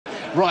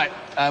Right,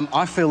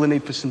 I feel the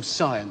need for some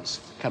science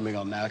coming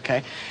on now,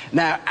 OK?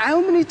 Now,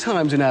 how many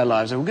times in our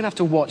lives are we going to have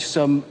to watch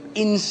some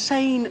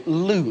insane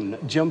loon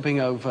jumping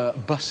over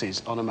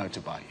buses on a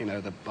motorbike, you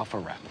know, off a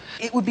ramp?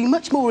 It would be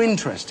much more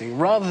interesting,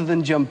 rather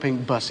than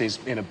jumping buses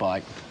in a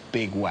bike,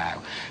 big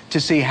wow, to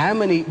see how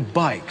many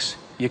bikes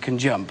you can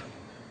jump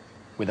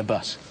with a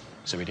bus.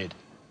 So we did.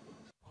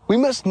 We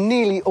must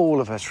nearly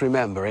all of us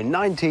remember in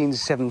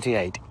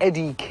 1978,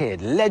 Eddie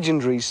Kidd,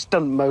 legendary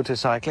stunt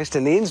motorcyclist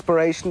and the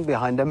inspiration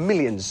behind a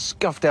million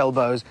scuffed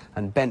elbows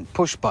and bent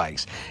push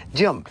bikes,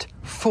 jumped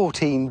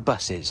 14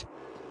 buses.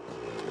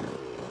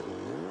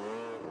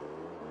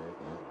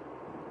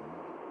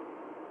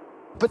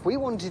 But we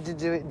wanted to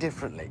do it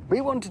differently.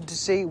 We wanted to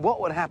see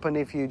what would happen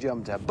if you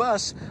jumped a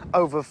bus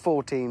over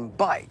 14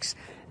 bikes.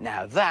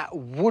 Now, that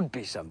would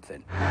be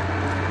something.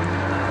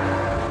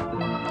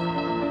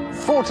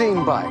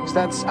 14 bikes,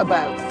 that's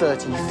about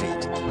 30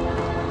 feet.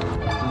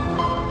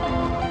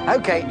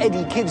 OK,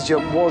 Eddie Kidd's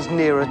jump was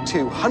nearer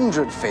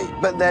 200 feet,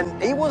 but then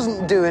he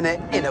wasn't doing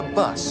it in a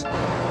bus.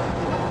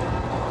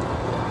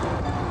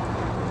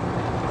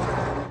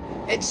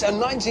 It's a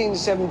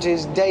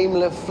 1970s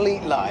Daimler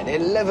Fleetline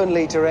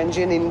 11-litre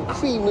engine in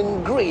cream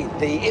and green,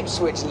 the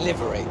Ipswich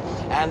livery,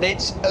 and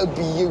it's a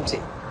beauty.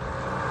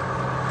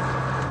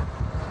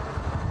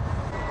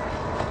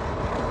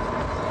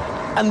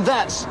 And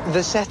that's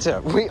the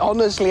setup. We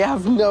honestly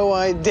have no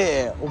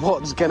idea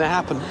what's going to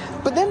happen.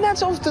 But then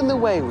that's often the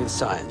way with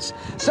science.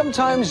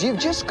 Sometimes you've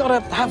just got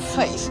to have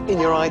faith in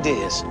your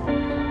ideas.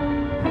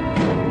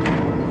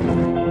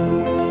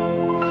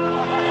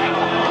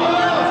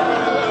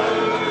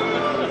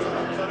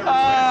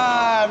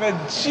 The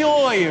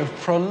joy of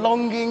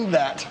prolonging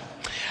that.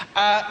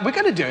 We're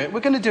going to do it. We're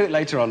going to do it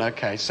later on,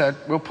 OK? So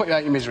we'll put you out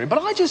of your misery. But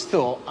I just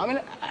thought, I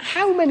mean,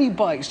 how many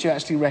bikes do you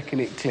actually reckon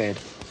it cleared?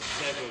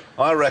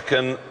 I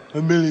reckon...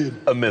 A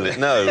million. A million.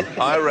 No,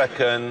 I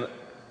reckon...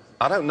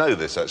 I don't know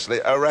this,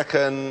 actually. I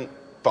reckon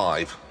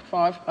 5.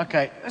 5?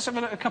 OK. Let's have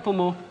a couple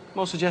more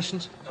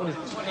suggestions.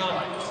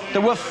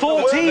 There were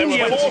 14,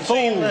 you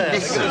fool!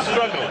 This is a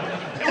struggle.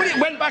 When it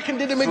went back and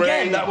did them 3.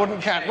 again, that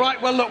wouldn't count. Right,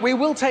 well, look, we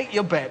will take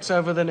your bets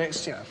over the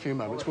next few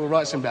moments. We'll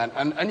write some down,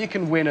 and you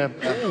can win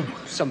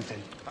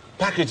something.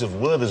 Package of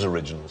Werther's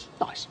Originals.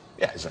 Nice.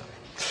 Yeah, exactly.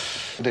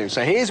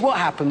 So here's what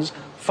happens,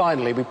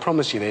 finally, we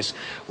promise you this,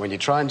 when you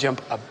try and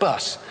jump a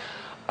bus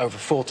over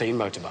 14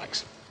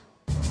 motorbikes.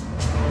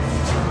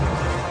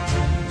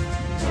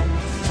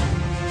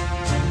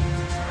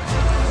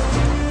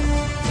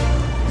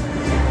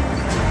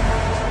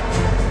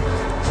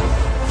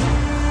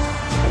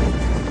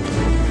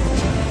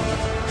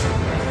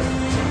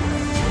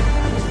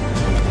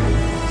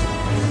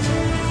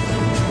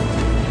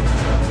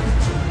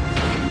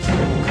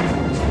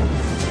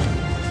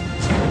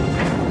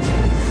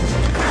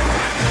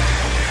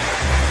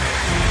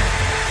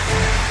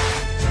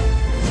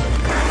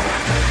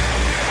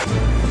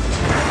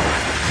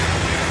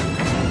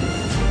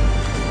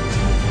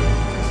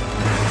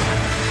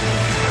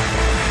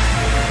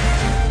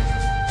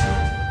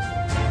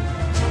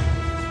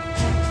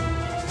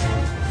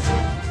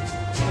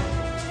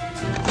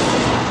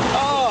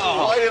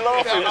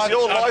 It's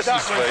your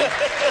licence fee.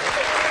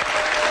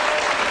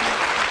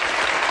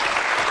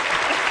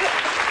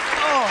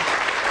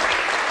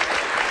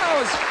 That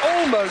was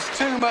almost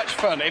too much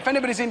fun. If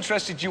anybody's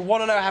interested, you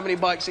want to know how many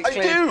bikes it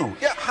cleared? I do.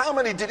 Yeah, how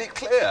many did it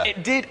clear?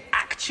 It did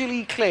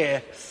actually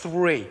clear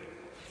 3.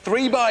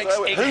 3 bikes.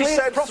 So, it who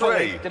said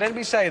properly. 3? Did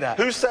anybody say that?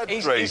 Who said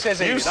 3? He says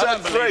you said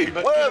 3.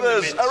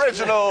 Werther's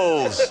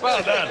Originals.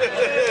 Well done. 3.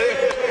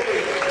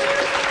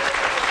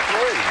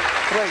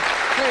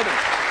 Cleared them.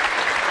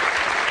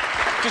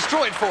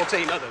 Destroyed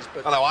 14 others,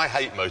 but... I know, I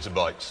hate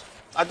motorbikes.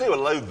 I do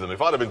loathe them.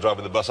 If I'd have been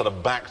driving the bus, I'd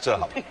have backed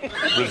up.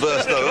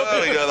 Reversed over.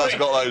 There we go, that's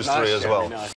got those 3 as well. Nice.